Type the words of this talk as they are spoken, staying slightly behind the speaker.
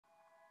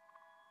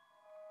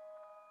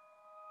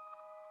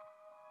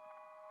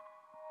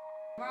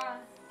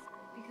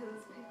Because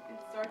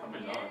it's dark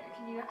in here.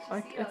 Can you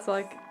actually see It's us?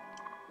 like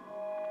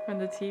when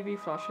the TV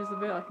flashes a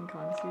bit, I can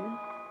kind of see you.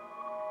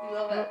 We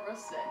love it,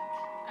 rustic.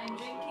 I'm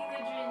drinking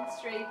the gin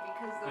straight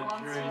because the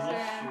monsters are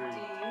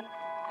empty, and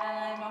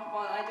I'm not. I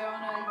don't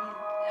want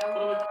to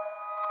use.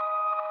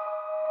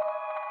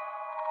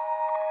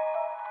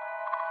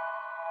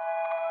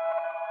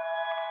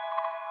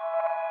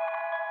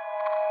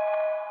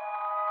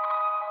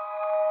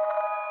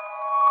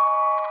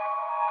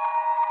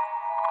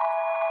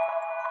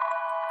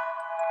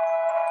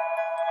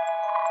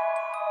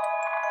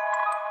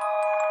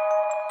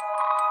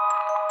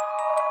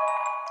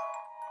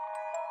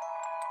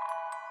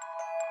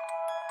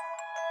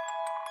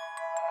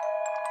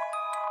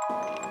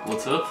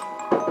 What's up?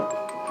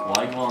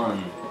 Wagwan.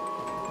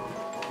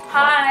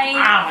 Hi.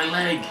 Ah, my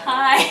leg.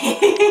 Hi.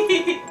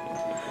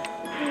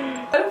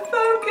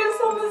 Focus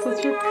on this.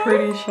 Such a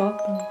pretty shot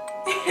though.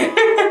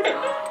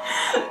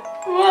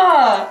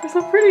 What? You're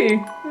so pretty.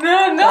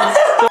 No, no. Oh,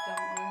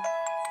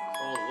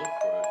 look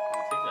for it.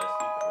 Take that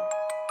SD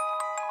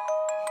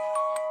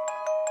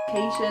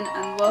card.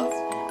 And lust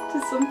to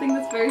something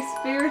that's very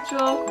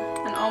spiritual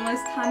and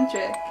almost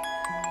tantric.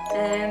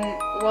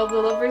 While the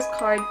lover's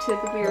card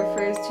typically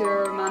refers to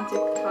a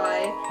romantic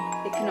tie,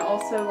 it can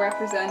also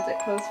represent a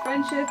close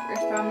friendship or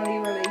family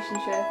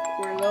relationship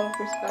where love,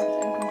 respect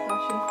and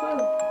compassion flow.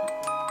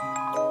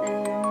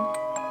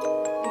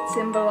 It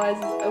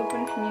symbolizes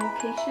open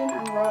communication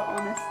and raw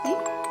honesty,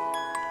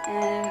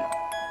 and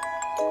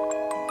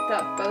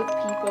that both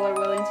people are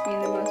willing to be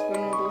in the most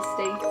vulnerable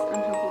states and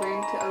have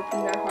learned to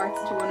open their hearts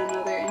to one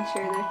another and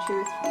share their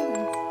truest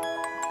feelings.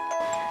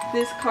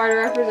 This card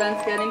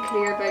represents getting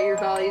clear about your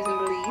values and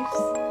beliefs.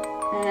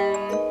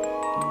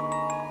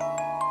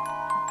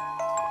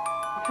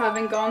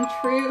 Having gone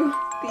through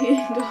the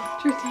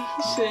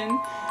indoctrination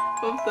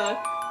of the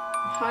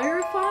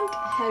Hierophant,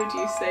 how do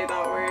you say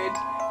that word?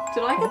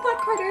 Did I get that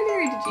card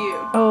earlier or did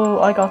you? Oh,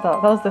 I got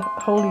that. That was the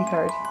holy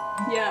card.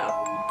 Yeah.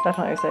 That's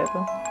not how you say it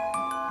though.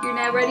 You're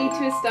now ready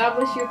to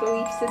establish your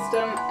belief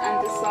system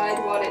and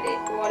decide what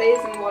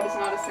is and what is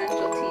not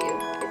essential to you.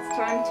 It's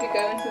time to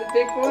go into the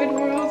big wide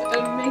world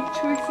and make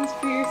choices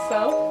for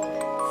yourself,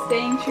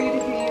 staying true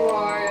to who you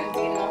are and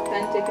being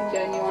authentic and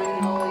genuine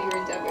in all your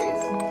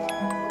endeavours.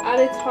 At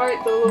its heart,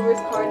 the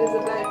Lover's card is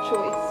about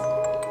choice.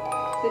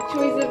 The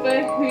choice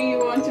about who you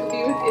want to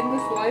be with in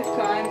this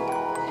lifetime,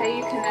 how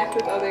you connect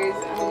with others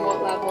and on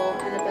what level,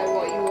 and about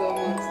what you